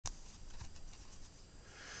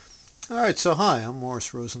Alright, so hi, I'm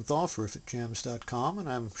Morris Rosenthal for ifitjams.com,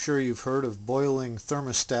 and I'm sure you've heard of boiling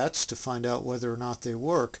thermostats to find out whether or not they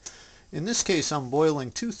work. In this case, I'm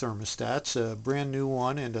boiling two thermostats, a brand new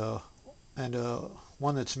one and a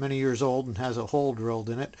one that's many years old and has a hole drilled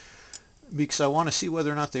in it, because I want to see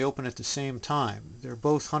whether or not they open at the same time. They're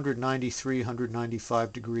both 193,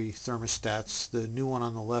 195 degree thermostats. The new one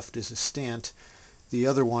on the left is a Stant. The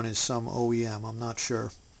other one is some OEM, I'm not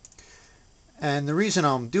sure. And the reason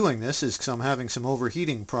I'm doing this is because I'm having some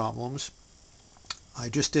overheating problems. I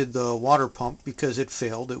just did the water pump because it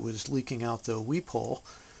failed. It was leaking out the weep hole.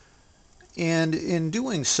 And in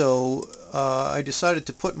doing so, I decided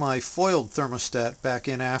to put my foiled thermostat back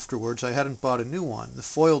in afterwards. I hadn't bought a new one. The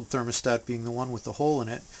foiled thermostat being the one with the hole in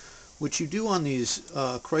it, which you do on these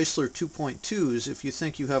Chrysler 2.2s if you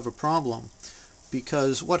think you have a problem.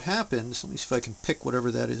 Because what happens, let me see if I can pick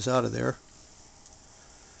whatever that is out of there.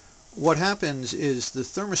 What happens is the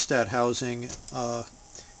thermostat housing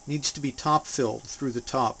needs to be top filled through the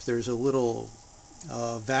top. There's a little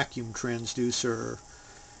vacuum transducer,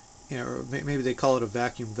 or maybe they call it a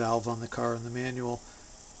vacuum valve on the car in the manual,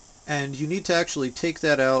 and you need to actually take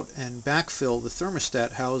that out and backfill the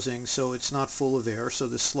thermostat housing so it's not full of air, so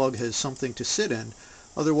the slug has something to sit in.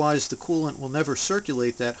 Otherwise the coolant will never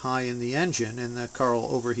circulate that high in the engine and the car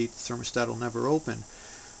will overheat, the thermostat will never open.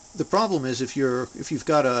 The problem is if you've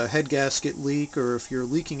got a head gasket leak, or if you're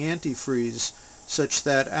leaking antifreeze such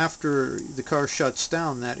that after the car shuts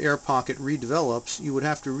down that air pocket redevelops, you would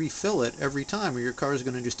have to refill it every time or your car is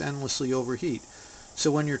going to just endlessly overheat.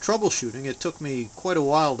 So when you're troubleshooting, it took me quite a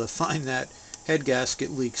while to find that head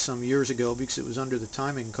gasket leak some years ago because it was under the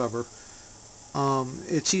timing cover.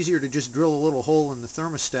 It's easier to just drill a little hole in the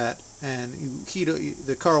thermostat and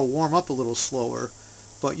the car will warm up a little slower,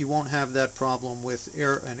 but you won't have that problem with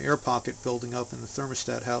an air pocket building up in the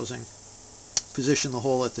thermostat housing. Position the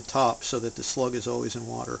hole at the top so that the slug is always in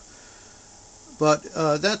water. But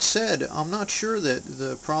that said, I'm not sure that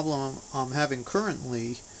the problem I'm having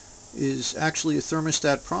currently is actually a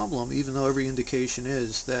thermostat problem, even though every indication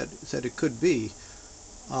is that it could be.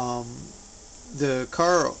 The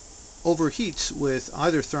car overheats with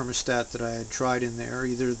either thermostat that I had tried in there,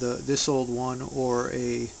 either this old one or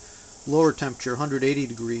a lower temperature 180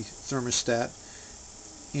 degree thermostat,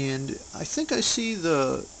 and I think I see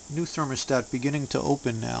the new thermostat beginning to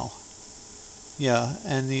open now. Yeah,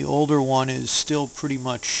 and the older one is still pretty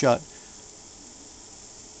much shut.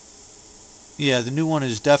 Yeah, the new one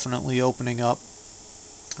is definitely opening up.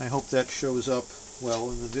 I hope that shows up well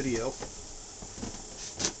in the video.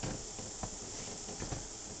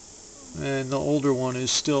 And the older one is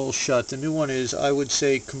still shut. The new one is, I would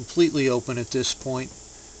say, completely open at this point.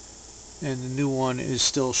 And the new one is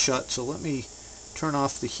still shut. So let me turn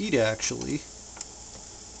off the heat actually,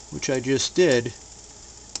 which I just did,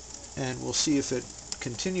 and we'll see if it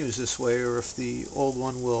continues this way or if the old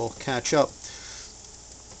one will catch up.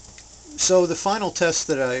 So the final test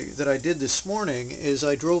that I did this morning is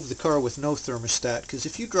I drove the car with no thermostat, because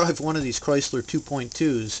if you drive one of these Chrysler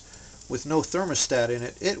 2.2s with no thermostat in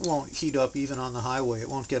it, it won't heat up even on the highway. It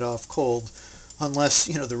won't get off cold unless,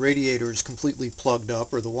 the radiator is completely plugged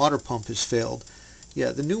up or the water pump has failed.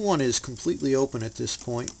 Yeah, the new one is completely open at this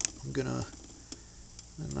point. I'm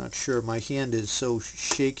not sure. My hand is so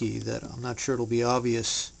shaky that I'm not sure it'll be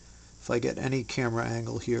obvious if I get any camera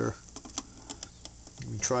angle here. Let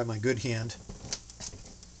me try my good hand,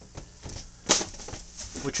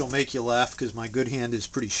 which will make you laugh because my good hand is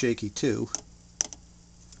pretty shaky too.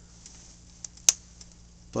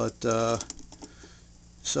 But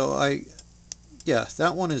yeah,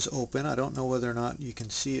 that one is open. I don't know whether or not you can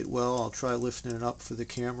see it well. I'll try lifting it up for the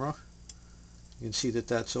camera. You can see that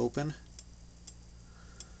that's open.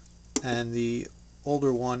 And the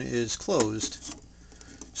older one is closed.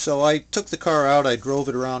 So I took the car out. I drove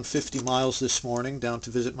it around 50 miles this morning down to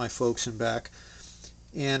visit my folks and back.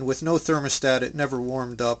 And with no thermostat, it never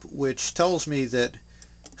warmed up, which tells me that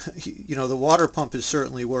the water pump is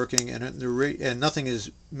certainly working, and nothing is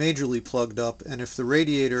majorly plugged up. And if the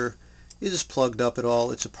radiator is plugged up at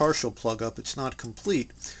all, it's a partial plug up. It's not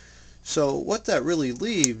complete. So what that really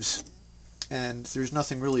leaves, and there's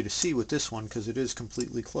nothing really to see with this one because it is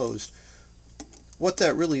completely closed. What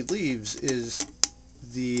that really leaves is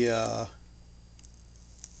the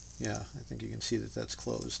yeah, I think you can see that that's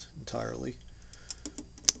closed entirely,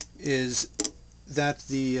 is that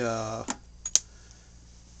the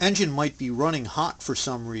engine might be running hot for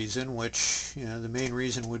some reason, which the main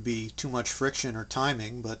reason would be too much friction or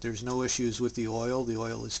timing, but there's no issues with the oil. The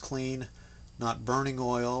oil is clean, not burning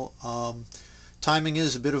oil. Timing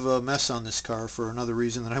is a bit of a mess on this car for another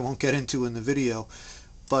reason that I won't get into in the video,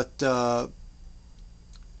 but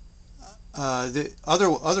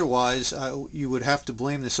Otherwise, you would have to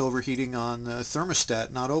blame this overheating on the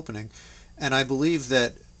thermostat not opening. And I believe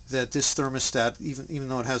that this thermostat, even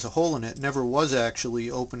though it has a hole in it, never was actually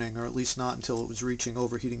opening, or at least not until it was reaching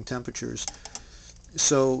overheating temperatures.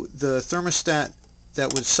 So the thermostat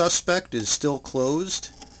that was suspect is still closed,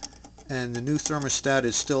 and the new thermostat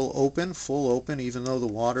is still open, full open, even though the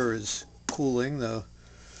water is cooling. The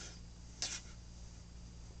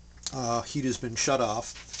heat has been shut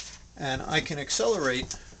off. And I can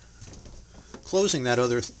accelerate closing that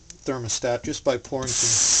other thermostat just by pouring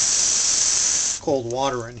some cold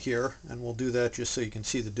water in here, and we'll do that just so you can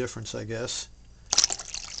see the difference, I guess.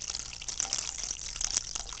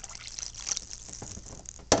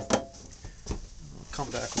 I'll come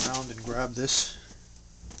back around and grab this.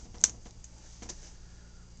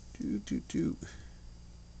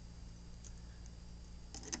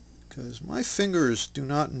 Because my fingers do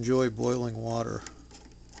not enjoy boiling water.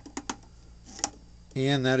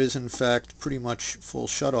 And that is in fact pretty much full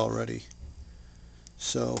shut already.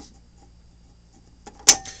 So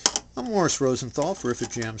I'm Morris Rosenthal for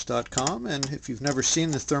ifitjams.com, and if you've never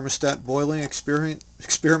seen the thermostat boiling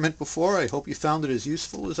experiment before, I hope you found it as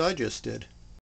useful as I just did.